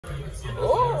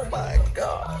Oh my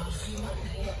gosh.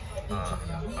 I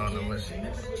don't know what she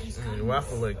is. The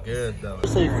waffle look good though.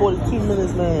 Say 42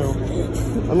 minutes now.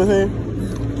 I'm in here.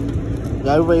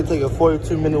 Now we ready to take a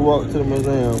 42-minute walk to the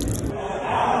museum.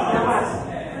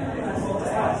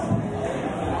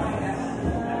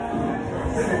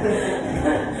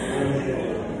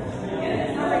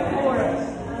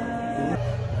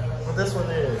 What this one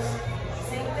is?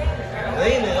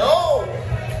 Ain't it? Oh!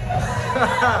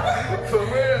 For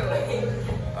real.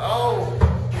 Oh.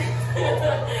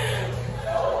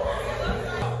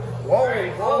 Whoa,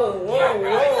 whoa, whoa,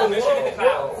 whoa,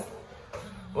 whoa.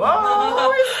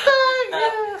 Whoa, it's stuck.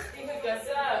 He hooked us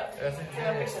up.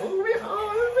 Ooh, we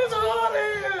hard. This bitch hard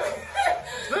here.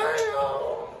 Damn.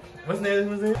 What's the name of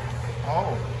this museum?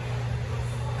 Oh.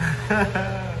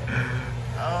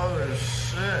 Oh,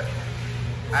 shit.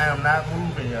 I am not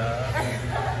moving, y'all.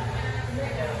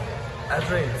 That's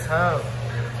really tough.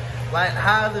 Like,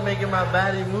 how is it making my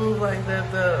body move like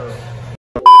that, though?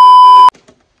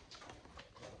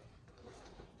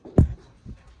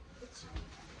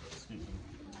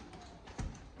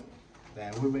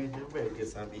 Damn, we're ready to get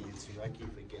something to eat too. I keep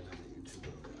forgetting I'm on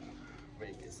YouTube.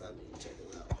 Ready to get something to eat. Check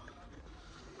it out.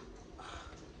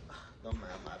 Don't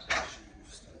mind my big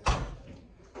shoes.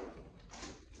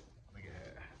 Look at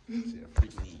her. She's a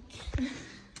freak neat.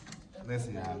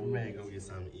 Listen, y'all, we ready to go get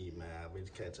something to eat, man. We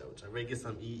just catch up with y'all. Ready to get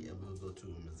something to eat and we'll go to a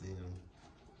museum.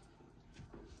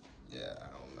 Yeah, I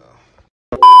don't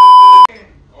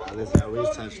know. Listen, we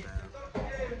just touchdown.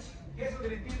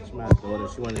 It's my daughter.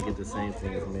 She wanted to get the same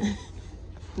thing as me.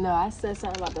 No, I said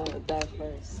something about that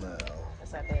first. No.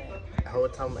 That's not bad. The whole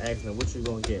time I'm asking her, what you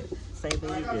gonna get? Same thing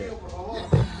you get.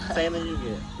 Same thing you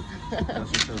get. That's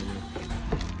what she told me.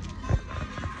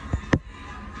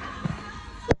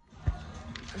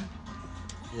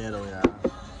 Yeah, though, y'all.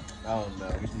 I don't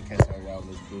know. We should catch our raw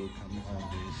this food. Come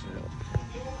hungry and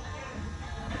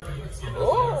shit.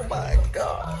 Oh my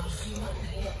gosh.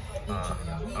 I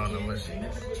don't know what she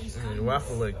is. The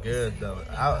waffle look good though.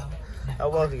 I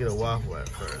wanted to get a waffle at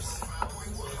first.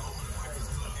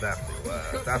 Definitely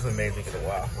was. That's amazing to get a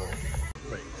waffle.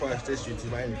 Wait, crush this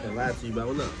YouTube. I ain't even gonna lie to you, but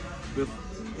look.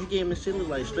 You gave me shit look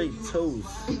like straight toast.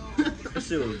 This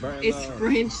shit was burnt It's up.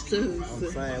 French toast.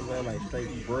 I'm saying, man, like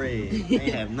straight bread.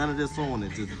 Ain't have none of this on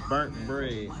it, just burnt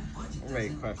bread. I'm ready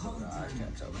to crush it. I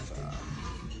can't tell this y'all.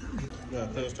 Yeah,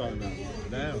 first try it out.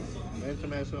 Damn, man,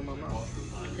 tomato in my mouth.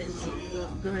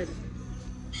 Go ahead.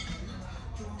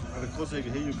 And of course, they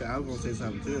can hear you. I was gonna say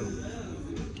something too.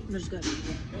 Let's go.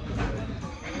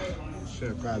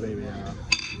 Sure, crybaby, y'all.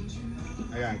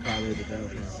 I got a crybaby down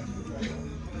for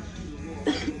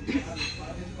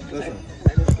Listen,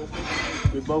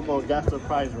 we both gonna guess the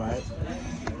price, right?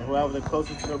 And whoever's the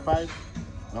closest to the price,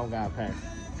 don't gotta pay.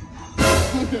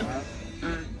 Right?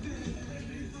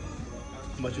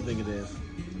 How much you think it is?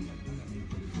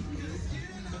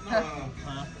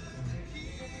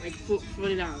 Like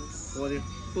 $40. 40?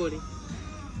 40.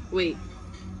 Wait.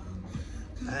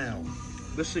 Damn.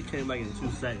 This shit came like in 2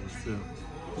 seconds too.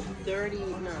 30?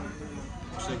 No.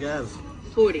 Shit, guys.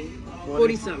 40.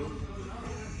 40 something.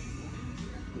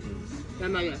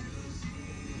 That's not good.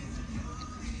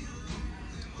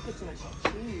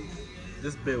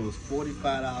 This bill was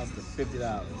 $45 to $50.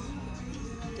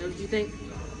 That's what you think?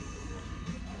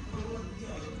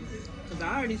 Cause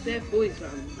I already said 40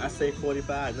 something. I say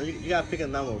 45. No, you gotta pick a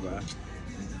number, bro.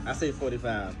 I say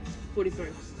 45.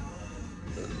 43.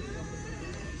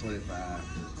 25.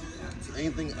 So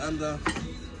anything under,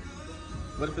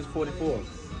 what if it's 44?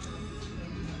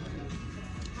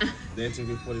 Then it should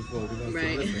be 44. We're gonna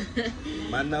Right. listen.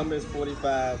 My number is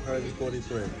 45, hers is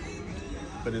 43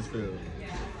 for this field.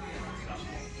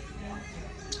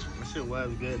 That shit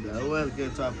was good though. It was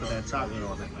good to put that chocolate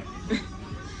on it.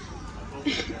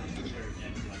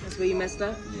 That's where you messed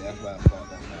up? Yeah, that's why I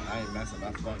fucked up. I ain't messing.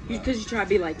 I fucked up. Because you try to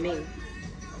be like me.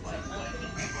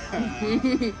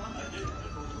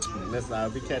 Listen, I'll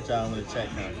be catch y'all when the check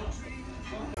comes.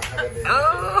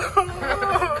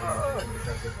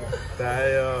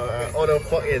 Damn. Oh, the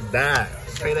fuck is that?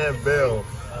 Pay that bill.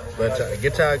 But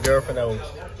get y'all girlfriend that will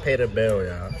pay the bill,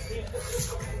 y'all.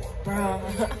 Bro.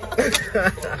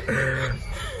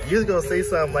 You was gonna say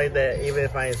something like that even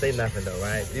if I ain't say nothing though,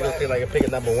 right? You gonna say like pick a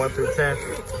number 1 through 10?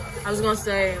 I was gonna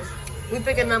say, we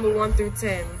pick a number 1 through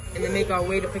 10 and then make our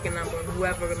way to pick a number. And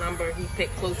whoever number he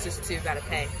picked closest to gotta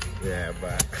pay. Yeah,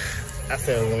 but I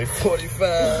said it was gonna be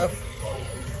 45.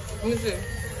 Let me see.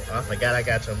 Oh, I forgot I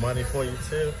got your money for you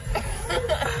too.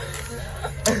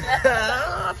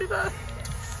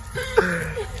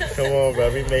 Come on, bro.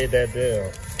 We made that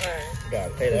deal. Alright. You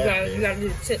gotta pay that fee. You gotta do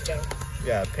the tip though. You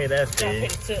gotta pay that You gotta pay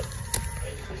fee. the tip.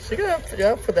 She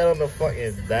gotta put that on the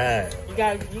fucking dime. You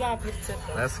gotta put the tip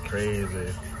though. That's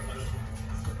crazy.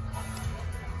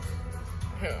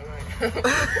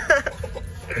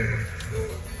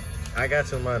 I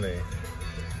got your money.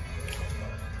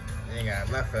 You ain't got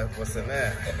nothing. What's in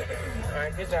there?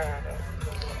 Alright, good job.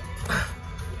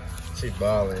 She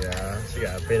balling, y'all. She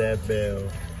gotta pay that bill.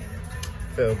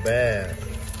 Feel bad.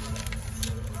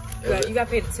 You gotta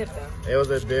pay the tip though. It was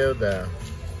a deal though.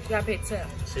 You gotta pay the tip.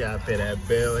 She gotta pay that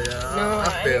bill, y'all. No,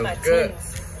 I feel my good.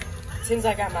 Tins,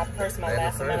 I got my purse, my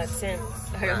last amount of tins.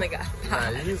 I only got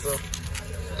 5. You so.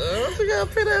 She gotta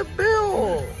pay that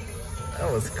bill.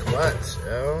 That was clutch,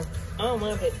 yo. I don't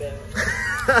want to pay the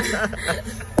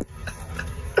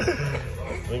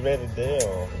bill. We made a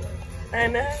deal. I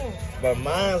know. But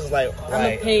mine's like I'm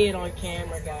gonna pay it on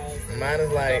camera, guys. Mine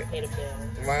is like. Pay the bill.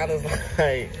 Mine is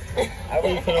like. I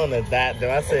really put on the dot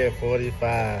though. I said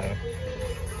 45.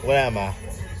 What am I?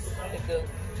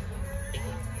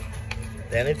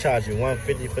 Then they charge you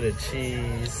 $150 for the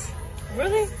cheese.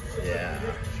 Really? Yeah.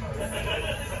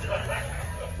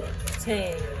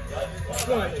 10,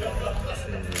 20,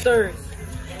 30,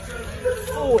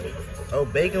 40. Oh,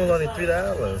 bacon was only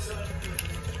 $3.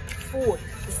 40.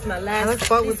 This is my last. How the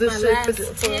fuck was this shit?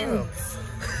 10.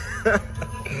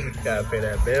 Gotta pay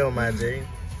that bill, my G. 10,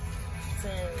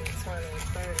 20,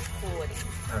 30, 40.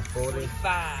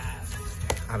 45.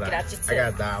 I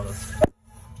got dollars.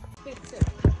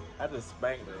 I just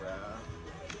spanked it, man.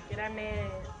 Get that man.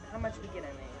 How much we get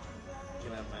that man?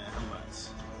 Get that man. How much?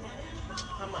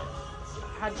 How much?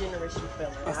 How generous you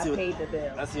feeling? I paid the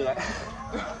bill. I see, like,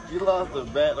 you lost the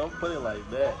bet. Don't put it like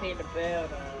that. I paid the bill,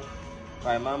 though.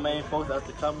 Like, my main folks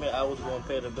after coming, I was going to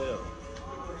pay the bill.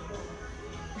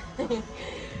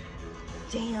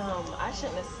 Damn, I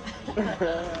shouldn't have.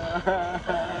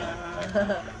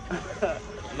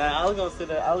 Nah, I was gonna say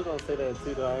that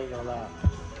too, though. I ain't gonna lie.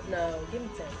 No, give me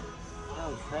 10.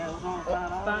 $5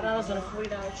 $5 on a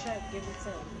 $40 check. Give me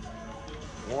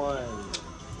 10. 1,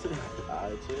 2.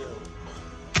 Alright, chill.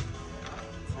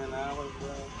 $10,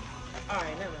 bro.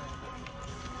 Alright, never mind.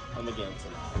 I'm gonna get him $10.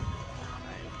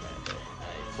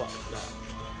 Fuck that.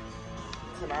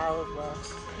 $10, bro.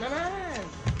 No.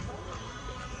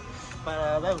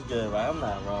 That was good, right? I'm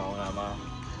not wrong, am I?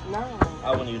 No.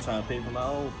 I wasn't even trying to pay for my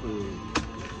own food.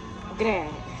 Good.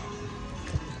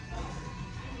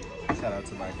 Shout out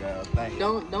to my girl. Thank you.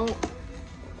 Don't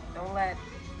let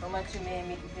your man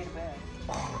make you pay the bill.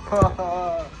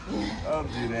 Don't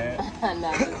do that.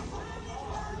 No.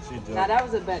 Nah, that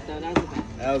was a bet though.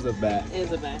 That was a bet. It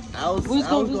was a bet. We was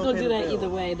gonna do that either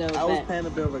way though. I was paying the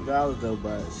bill regardless though,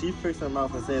 but she fixed her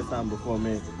mouth and said something before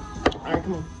me. Alright,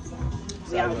 come on.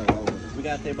 So we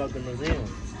gotta think about the museum.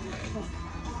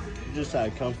 You just try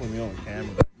to come from me on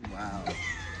camera. Wow.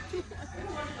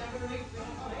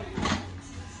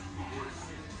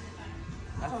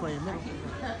 That's 20 minutes.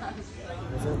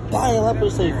 Damn, I better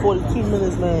say 42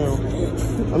 minutes now.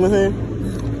 I'm in here.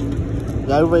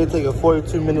 Now we ready to take a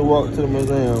 42-minute walk to the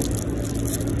museum.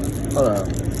 Hold on.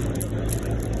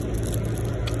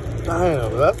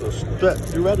 Damn, that's a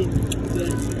stretch. You ready?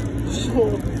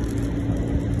 Sure.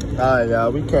 Alright,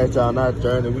 y'all. We catch y'all on our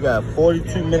journey. We got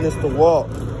 42 minutes to walk.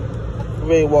 We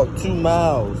ready to walk 2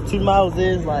 miles. 2 miles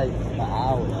is like an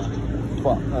hour.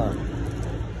 Fuck, huh?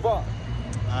 Fuck.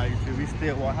 Alright, so we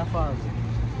still walk. How far is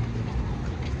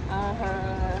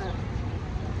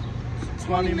it?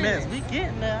 20 minutes. We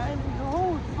getting there. I ain't gonna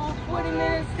hold you. 40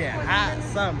 minutes. Getting hot.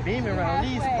 Sun beaming around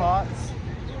these parts.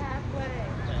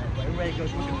 We ready to go.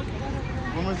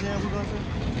 What museum we going to?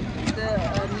 The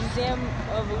Museum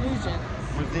of Illusion.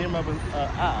 Museum of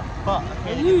fuck.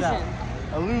 Illusion.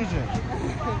 Illusion.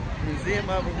 Museum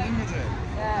of Illusion.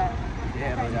 Yeah.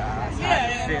 Yeah, no, y'all.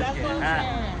 Yeah, Shit's that's getting what hot. I'm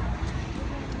saying.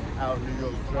 Out New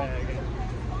York Dragon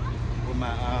with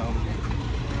my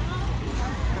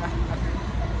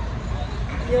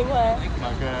You what?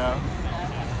 my girl.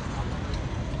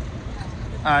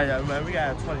 Alright, y'all, man, we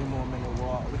got a 20 more minute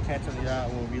walk. We catching y'all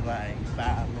when we like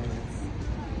 5 minutes.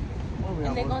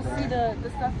 And they're gonna see the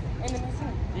stuff in the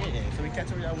museum. Yeah, so we catch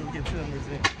y'all when we get to the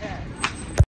museum. Yeah.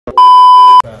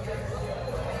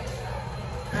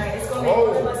 Alright, it's gonna make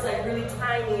one of us like really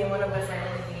tiny and one of us like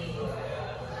really big.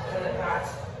 Really hot.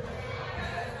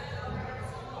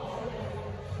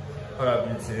 What up,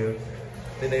 YouTube?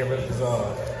 Then they ripped this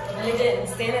off. No, they didn't.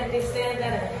 Stand up, they stand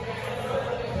better.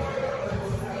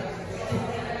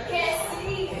 Can't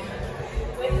see.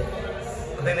 Wait.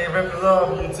 I think they ripped this off,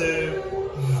 YouTube.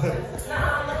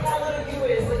 Nah, look how little you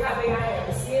is. Look how big I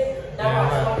am. See it?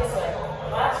 Now watch this way.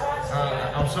 Watch.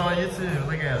 I'm showing you too.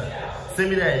 Look at it. Send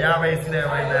me that. Y'all ready to see that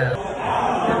right now.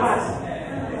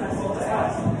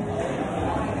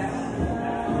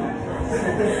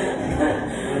 Go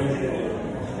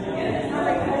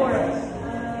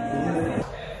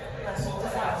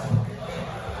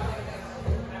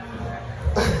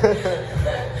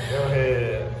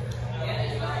ahead.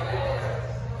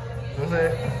 What's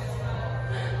that?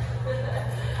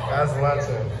 That's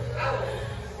luncheon.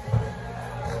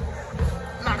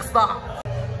 Max Bar.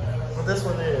 What this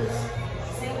one is?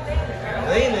 Same thing.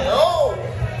 Ain't it? Oh!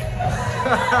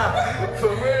 For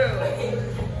real.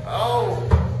 Oh.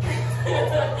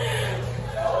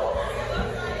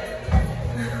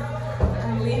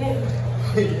 I'm leaning.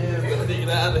 Yeah, gonna get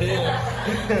out of here.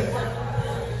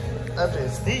 That's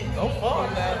just steep. Don't fall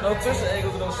now. No twisting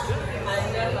angles, no shit. I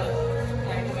know.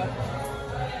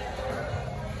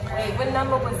 Wait, what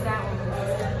number was that one?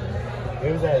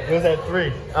 It was at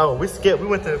 3. Oh, we skipped. We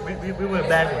went backwards.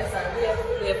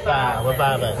 We have 5. We're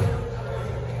 5 back.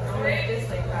 I'm this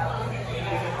way, probably.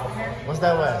 What's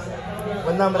that was?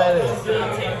 What number that is?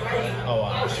 Oh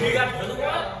wow. You got really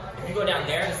one? If you go down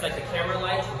there, it's like the camera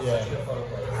lights. Yeah. You a photo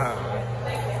plate. Huh.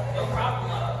 No problem.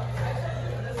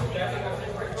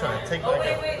 Trying to take Oh,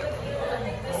 like wait, look. I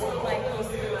think this is like close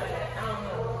to like, I don't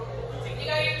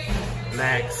know.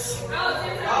 Max.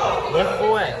 Where's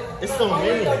 4 at? It's so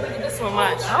many. Look at this one,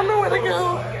 watch. I don't know where to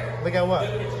go. Look at what?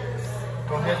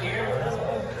 Go ahead.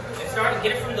 It started,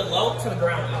 get it from the low to the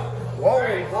ground. Whoa,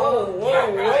 whoa, whoa, whoa,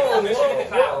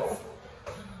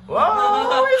 whoa,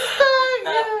 whoa. It's stuck.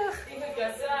 He hooked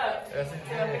us up.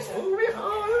 Ooh, we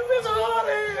hard. This bitch hard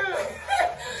here.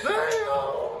 Damn.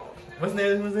 What's the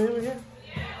name of his name again?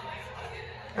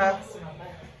 Huh?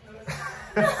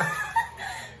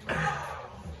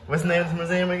 What's the name of the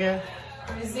museum again?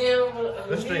 Museum of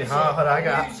The street. Illusion. Hold on. I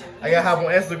got to hop on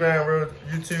Instagram, bro.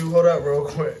 YouTube. Hold up, real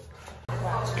quick.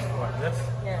 What, this?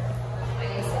 Yeah.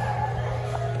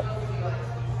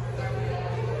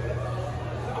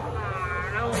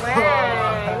 No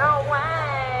way. No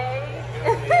way.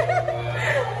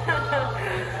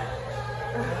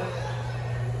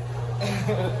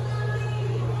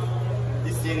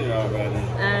 You seen it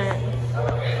already.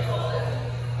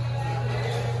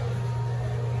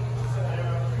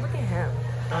 Look at him.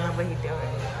 I don't know what he's doing.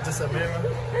 Just a mirror.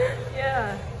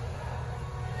 Yeah.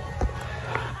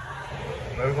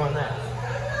 Where we going now?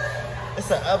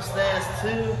 It's an upstairs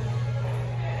too.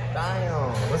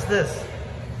 Damn. What's this?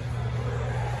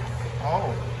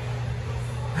 Oh.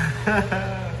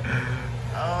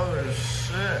 Oh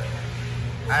shit.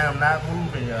 I am not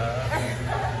moving, y'all.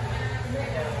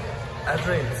 That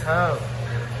drink tough.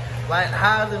 Like,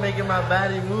 how is it making my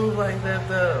body move like that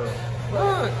though?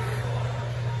 Look.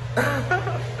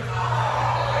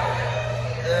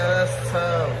 Yeah, that's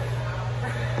tough.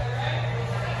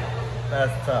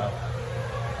 That's tough.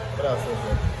 What else is it?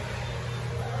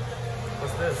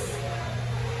 What's this?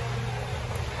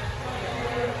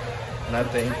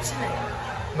 Nothing.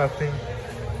 Nothing.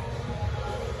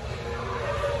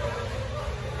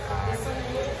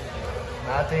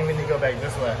 I think we need to go back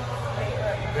this way.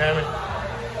 You hear me?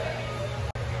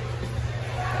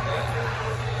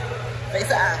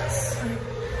 Face ass.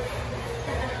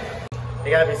 You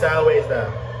gotta be sideways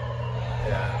though.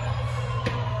 Yeah.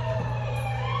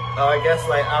 Oh, I guess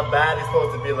like our body's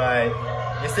supposed to be like,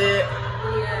 you see it?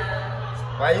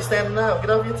 Yeah. Why are you standing up? Get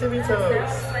off your tippy toes.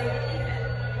 That's like,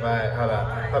 Right, hold on,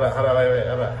 wait,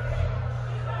 hold on.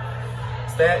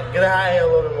 Stand, get it high here a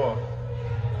little bit more.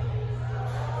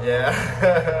 Yeah.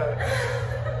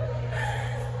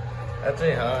 That's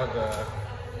really hard though.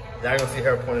 Y'all gonna see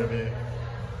her point of view.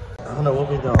 I don't know what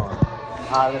we doing.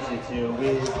 Listen to you.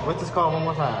 What's this called one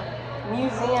more time?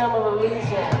 Museum of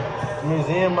Illusion.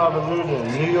 Museum of Illusion,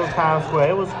 New York Times Square.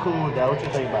 It was cool though. What you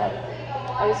think about it?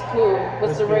 That was cool.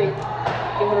 What's the rate?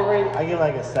 Give it a rate. I give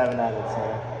like a 7 out of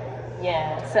 10.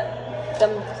 Yeah,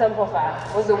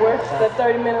 7.5. Was it worth the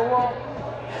 30-minute walk?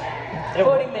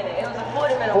 40 minutes. It was a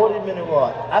 40-minute walk. 40-minute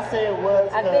walk. I say it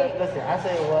was I think- listen, I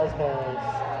say it was because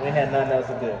we had nothing else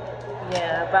to do.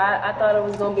 Yeah, but I thought it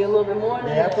was going to be a little bit more than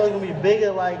Yeah, I that. thought it was gonna be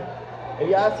bigger. Like, if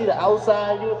y'all see the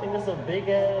outside, you would think it's a big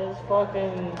ass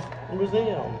fucking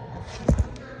museum.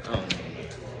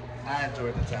 I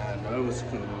enjoyed the time, though. It was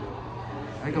cool.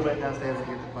 I go back downstairs and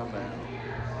get my bag.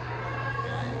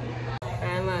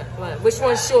 And look. Which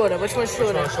one's shorter? Which one's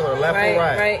shorter? one's shorter, left or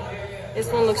right? Right.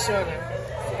 This one looks shorter.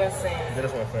 That's what I'm saying. Do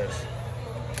this one first.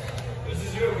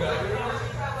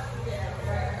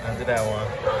 I did that one.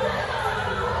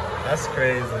 That's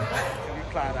crazy. We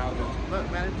climbed out. Look,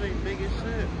 man, this thing big as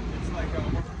shit. It's like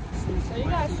So you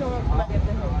got to show up like at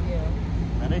the hotel.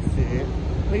 man, they see it.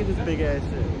 Look at this big ass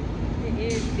shit. It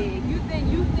is big. You think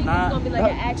Nah, it's going to be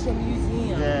like an actual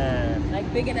museum? Yeah. Like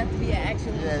big enough to be an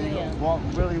actual Yeah, you museum?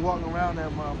 can really walk around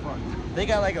that motherfucker. They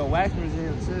got like a wax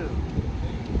museum too.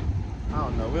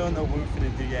 We don't know what we're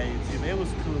finna do yet, YouTube. It was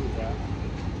cool, bro.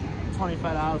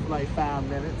 $25 for like 5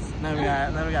 minutes. Now we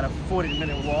got a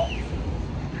 40-minute walk.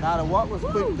 Now the walk was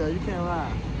quick though, you can't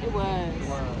lie. It was.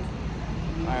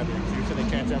 Alright, you finna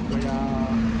catch up with y'all.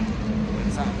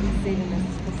 Saving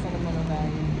us for sentimental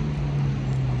value.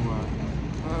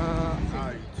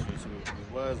 Alright,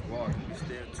 we was walking. We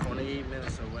still 28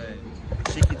 minutes away.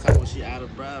 She keep talking she out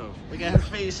of breath. Look at her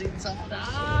face, she talking.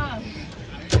 Stop.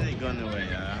 She ain't going nowhere,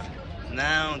 y'all.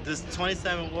 Now, this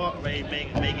 27 walk rate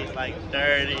make it like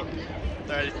 30,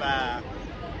 35.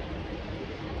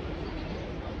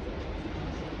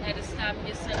 Had to stop and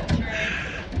get something to drink.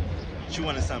 She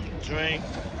wanted something to drink.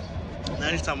 Now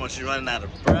she's talking about she running out of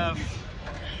breath.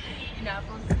 You're not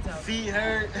supposed to tell me. Feet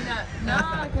hurt.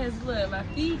 Nah, because look, my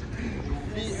feet,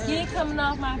 skin coming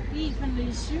off my feet from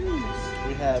these shoes.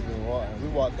 We have been walking. We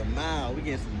walked a mile. We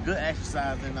getting some good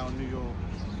exercise in out New York.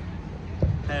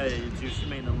 Hell yeah, you two. She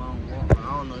made a long walk. I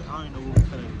don't even know what we're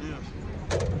gonna do.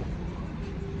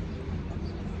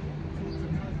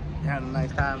 You had a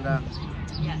nice time though?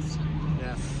 Yes.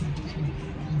 Yes.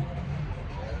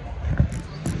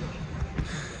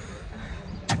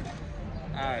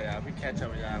 Alright, y'all. We catch up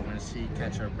with y'all when she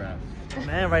catch her breath.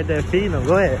 Man, right there feeding them.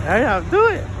 Go ahead. Hurry up. Do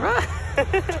it. Run.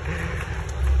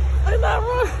 They not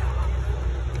running.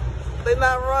 They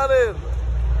not running.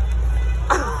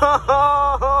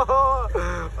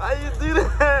 Why you do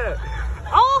that?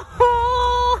 Oh!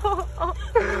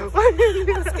 Why you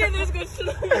do that?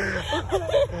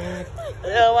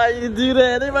 Yeah, why you do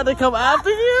that? They about to come after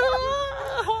you.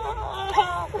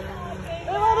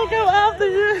 They about to come after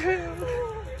you.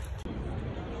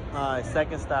 Alright,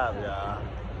 second stop, y'all.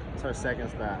 It's her second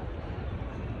stop.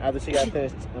 After she got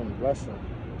finished blushing.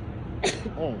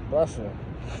 Blushing.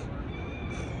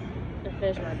 I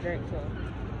finished my drink too.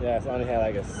 Yeah, so I only had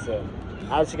like a sip.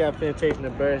 After she got finished chasing the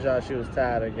birds, y'all, she was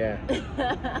tired again.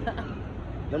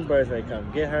 Them birds may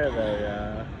come get her though,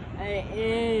 y'all. It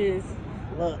is.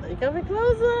 Look, they coming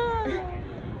closer.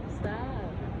 Stop.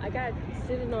 I got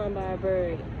sitting on by a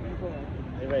bird before.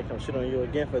 They ready to come shit on you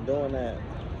again for doing that.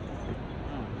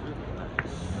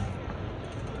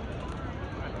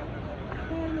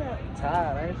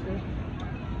 Tired, ain't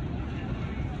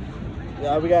she?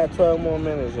 Y'all, we got 12 more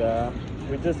minutes, y'all.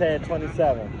 We just had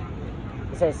 27.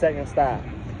 It's her second stop.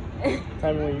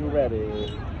 Tell me when you ready.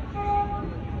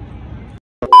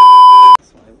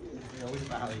 We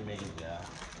finally made it, y'all.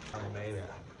 Finally made it.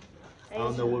 I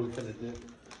don't know what we're gonna do.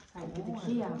 I get the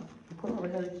key out. You put over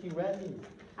the key ready.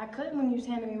 I couldn't when you was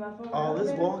handing me my phone. Oh,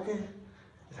 this walking?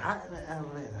 It's hot in the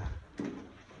elevator.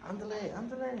 I'm delayed.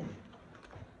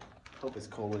 Hope it's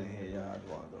cold in here, y'all.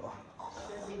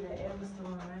 Should be the air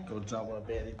storm, right? Go jump on a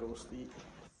bed and go sleep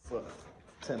for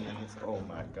 10 minutes. Oh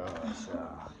my gosh,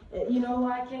 y'all. You know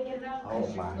why I can't get it out? Oh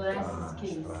Because my your glasses gosh,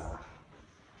 case. bro.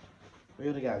 We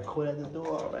already got quit at the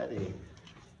door already.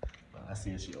 Well, I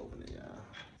see if she opened it, y'all.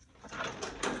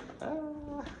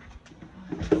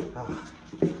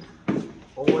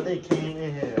 Oh, they came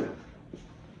in here.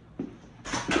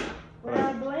 Where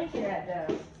our blanket at,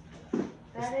 though?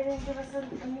 Now they didn't give us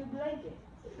a new blanket.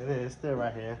 It is still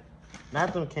right here.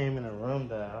 Nothing came in the room,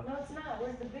 though. No, it's not.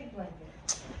 Where's the big blanket?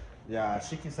 Yeah,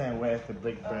 she keeps saying, where's the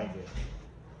big blanket?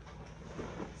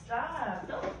 Stop.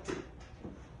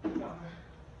 No.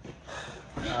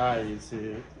 Alright, you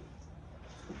two.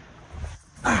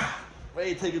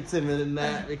 Ready to take a 10-minute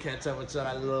nap. We catch up with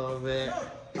y'all a little bit.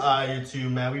 Alright, you two,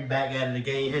 man. We back at it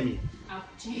again. You hear me?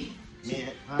 Outfit change.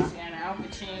 Yeah, huh? She got an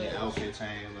outfit change. Yeah, outfit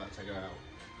change. Let's check it out.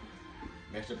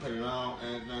 Make sure to put it on,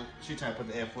 and she trying to put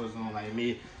the Air Force on like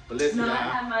me. But listen, No, I y'all,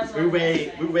 have mine we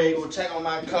on. ready to go check on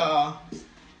my car.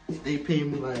 They paid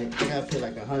me like, I gotta pay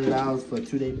like $100 for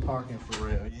 2-day parking for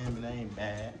real. You know, that ain't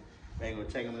bad. Ready to go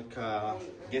check on the car,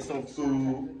 get some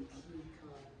food.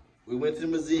 We went to the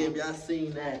museum, y'all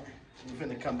seen that. We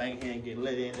finna come back here and get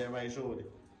lit in there, right, Shorty?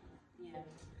 Yeah.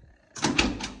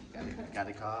 Got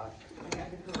the card?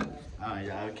 Alright,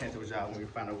 y'all, I'll catch up with y'all when we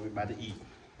find out what we about to eat.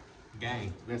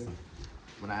 Gang, listen.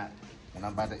 When I'm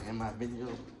about to end my video,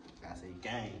 I say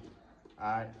gang.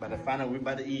 Alright, about to find out what we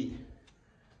about to eat.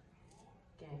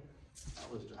 Gang.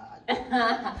 That was dry.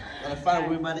 About to find out what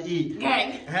we about to eat.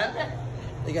 Gang.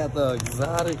 They got the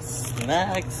exotic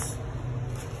snacks.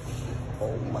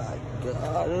 Oh my god,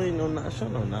 I don't even know nothing. She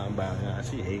don't know nothing about it.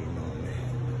 She hating on me.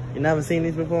 You never seen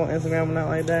these before on Instagram or nothing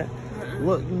like that?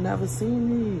 Look, you never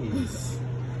seen these.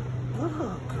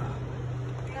 Look.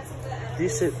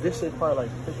 This shit probably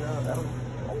like $50.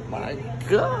 Oh my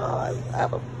god.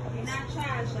 Not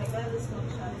trash, like others smoke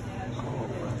trash. Oh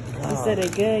my god. You said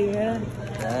it good, yeah?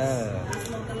 Yeah. I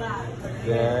smoke a lot.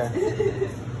 Yeah.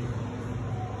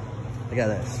 I got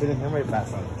that shit in here. I'm ready to buy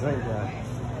some drink, y'all.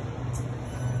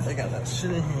 They got that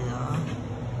shit in here, y'all.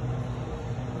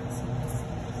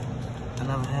 I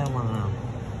never had one of them.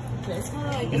 It's kind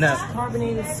of like it's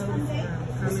carbonated soda.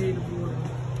 Carbonated water.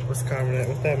 What's carbonate?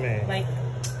 What's that mean? Like,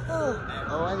 Oh,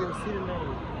 I didn't see the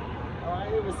name. Oh, I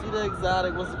didn't even see the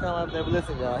exotic. What's the kind out there? But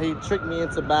listen, y'all, he tricked me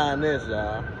into buying this,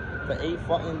 y'all. For $8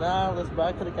 bro.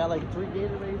 I could have got like 3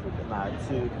 Gatorades with it. Nah,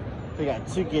 2. We got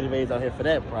 2 Gatorades out here for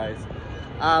that price.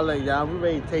 I'll let y'all, we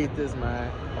ready to taste this,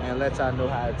 man, and let y'all know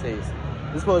how it tastes.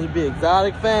 This is supposed to be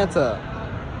exotic Fanta.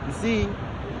 You see?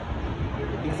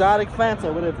 Exotic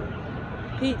Fanta, what is it?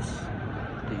 peach.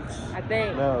 Peach. I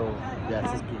think. No. Yes,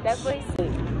 it's peach. That's what he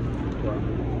said.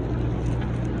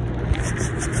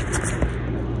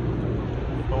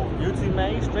 Oh, YouTube,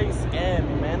 man, you straight scam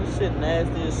me, man. This shit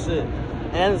nasty as shit.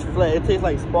 And it's flat. It tastes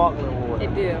like sparkling water.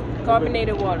 It do.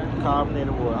 Carbonated water.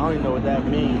 Carbonated water. I don't even know what that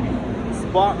means.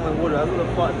 Sparkling water. That's what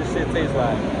the fuck this shit tastes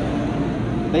like.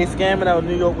 They scamming out of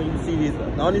New York when you see these.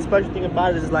 The only special thing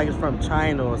about it is like it's from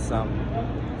China or something.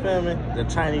 Feel me? The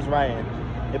Chinese writing.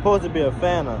 It's supposed to be a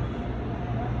Fanta.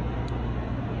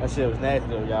 That shit was nasty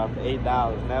though, y'all. For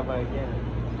 $8. Never again.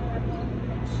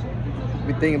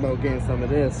 We thinking about getting some of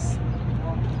this.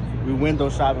 We window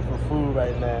shopping for food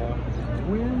right now.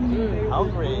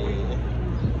 Hungry.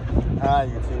 Alright,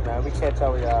 YouTube, man. We catch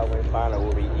up with y'all when we find out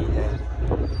what we eating.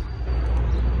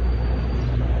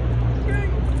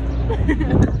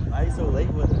 Why you so late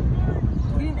with it?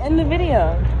 We didn't end the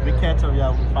video. We catch up,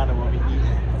 y'all, when we find out what we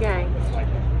eating. Gang.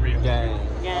 Gang.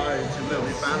 Alright, YouTube, look,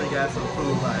 we finally got some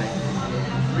food like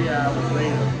 3 hours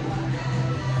later.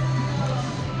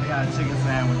 We got a chicken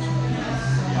sandwich.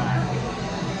 Yeah.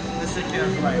 This shit came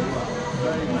for like what?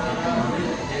 $39?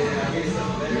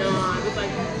 No, it was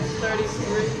like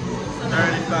 33.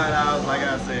 $35, like I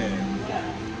said.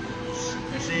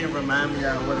 And she didn't remind me I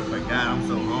would have forgot. I'm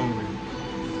so hungry.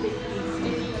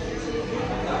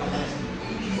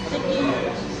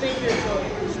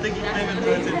 Sticky finger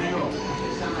goods in New York.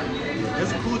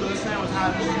 It's cool though. This sandwich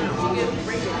hot as shit.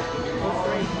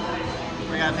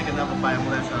 We gotta take another bite. I'm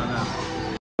gonna let y'all know.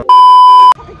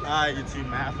 Alright, YouTube,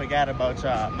 man. I forgot about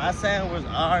y'all. My sandwich was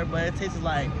alright, but it tasted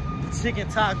like chicken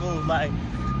tacos. Like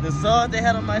the sauce they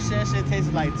had on my shit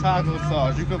tasted like taco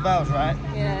sauce. You could vouch, right?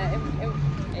 Yeah,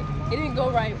 it didn't go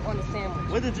right on the sandwich.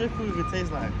 What did your food even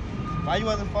taste like? Why you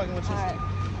wasn't fucking with your shit?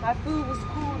 My food was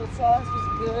cool, the sauce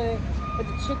was good, but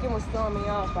the chicken was throwing me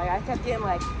off. Like I kept getting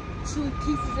like 2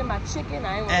 pieces in my chicken.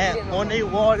 I didn't want to eat it. And on their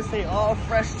wall they say all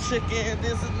fresh chicken,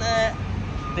 this and that.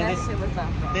 That shit was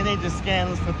not fresh. Then they just scanned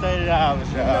us for $30, y'all.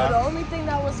 No, the only thing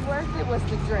that was worth it was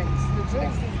the drinks. The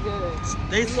drinks was good.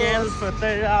 They scanned us for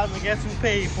 $30 and guess who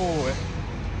paid for it?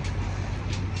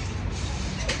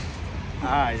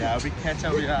 Alright, y'all, we catch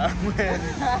up with y'all.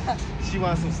 She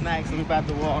wants some snacks, so we about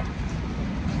to walk.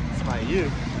 It's like you.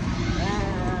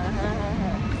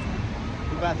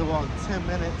 We about to walk 10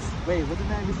 minutes. Wait, what did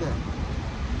Nabby say?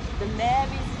 The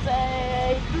Nabby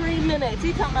say 3 minutes.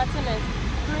 He talking about 10 minutes.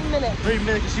 3 minutes. 3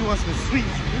 minutes because she wants some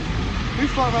sweets. We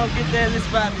thought I'll get there and this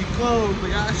spot be closed, but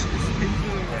y'all should see.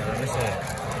 Let me see.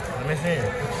 Let me see.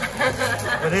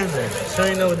 What is it? Sure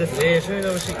you know what this is. Sure you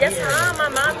know what she Yes, mom. My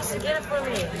mom used to get it for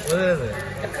me. What is it?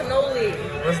 The cannoli.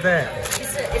 What's that? She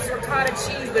said it's ricotta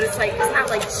cheese, but it's like, it's not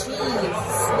like cheese. It's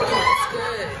sweet. It's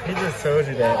good. He just told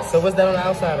you that. So what's that on the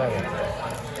outside of it?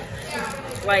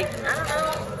 Like, I don't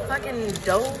know, fucking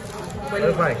dough.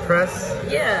 It's like crust?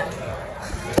 Yeah.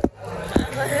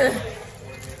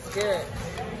 Good.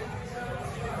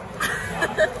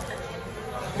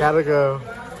 Gotta go.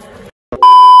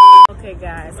 Okay,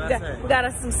 guys. We got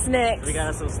us some snacks. We got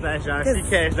us some snacks, y'all. She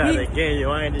cashed out again,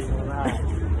 yo. I ain't even gonna lie.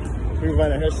 We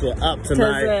running her shit up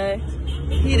tonight.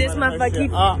 He this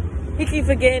motherfucker. He keep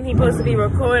forgetting he supposed to be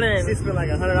recording. She spent like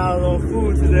 $100 on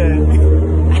food today.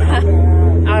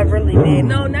 I really did.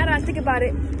 No, now that I think about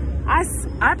it,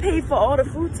 I paid for all the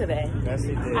food today. Yes,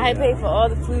 she did. I paid for all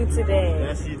the food today.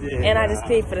 Yes, she did. And I just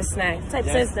paid for the snacks. Type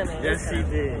sense in it. Yes, she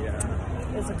did,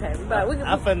 y'all. It's okay. But we can.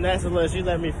 I finesse her. She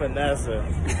let me finesse her.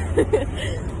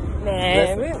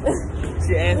 Man.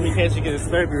 She asked me, can she get a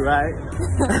Slurpee, right?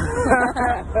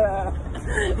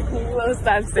 You won't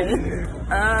stop saying. Go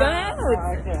ahead.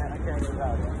 I can't.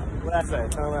 What I say?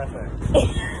 Tell me what I say.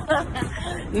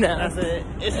 No. I said,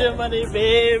 it's your money,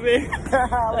 baby.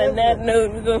 On that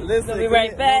note, we're going to be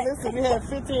right back. Listen, we had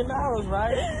 $15,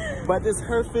 right? But this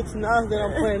her $15 that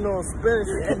I'm planning on spending,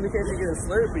 she asked me, can she get a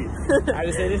Slurpee? I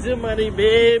just said, it's your money,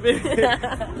 baby.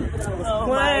 I was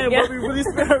playing, but we really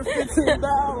spent her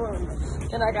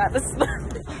 $15. And I got the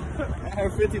Slurpee. Her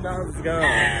 $50 is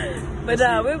gone. But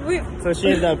so she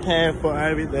ended up paying for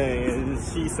everything, and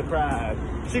she's surprised.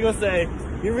 She gonna say,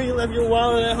 "You really left your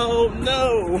wallet at home?"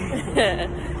 No.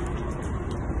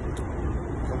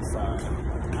 sorry.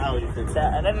 I'll eat 15.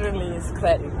 That really is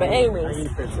pathetic. But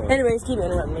anyways, keep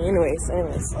interrupting me. Anyways.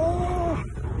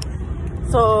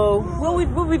 So what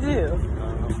we do?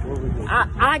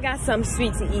 I got something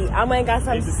sweet to eat. I might got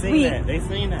something sweet. They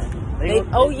seen that.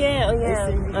 Oh yeah.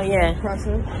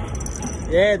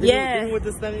 Yeah. With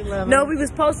the 7-Eleven. No, we was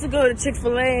supposed to go to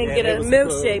Chick-fil-A and get a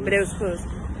milkshake, but it was closed.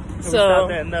 So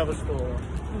stopped at another store.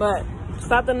 But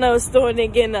stopped at another store and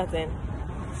didn't get nothing.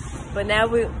 But now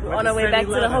we're on our way back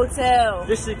to the hotel.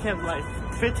 This shit kept like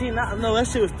 $15. No, that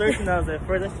shit was $13 at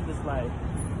first. That shit was like,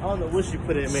 I don't know what she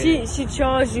put in there. She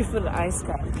charged you for the ice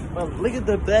cream. Well, look at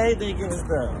the bag they getting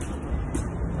stuff.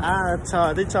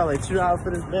 They charge like $2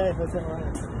 for this bag.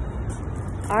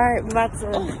 Alright, we're about to.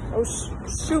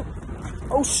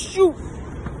 Oh shoot.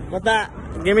 What that?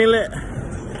 Give me a lit.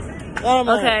 Oh,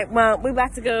 man. Okay, well, we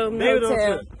about to go to the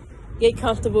hotel. Get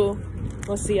comfortable.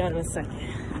 We'll see y'all in a second.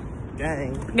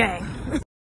 Gang.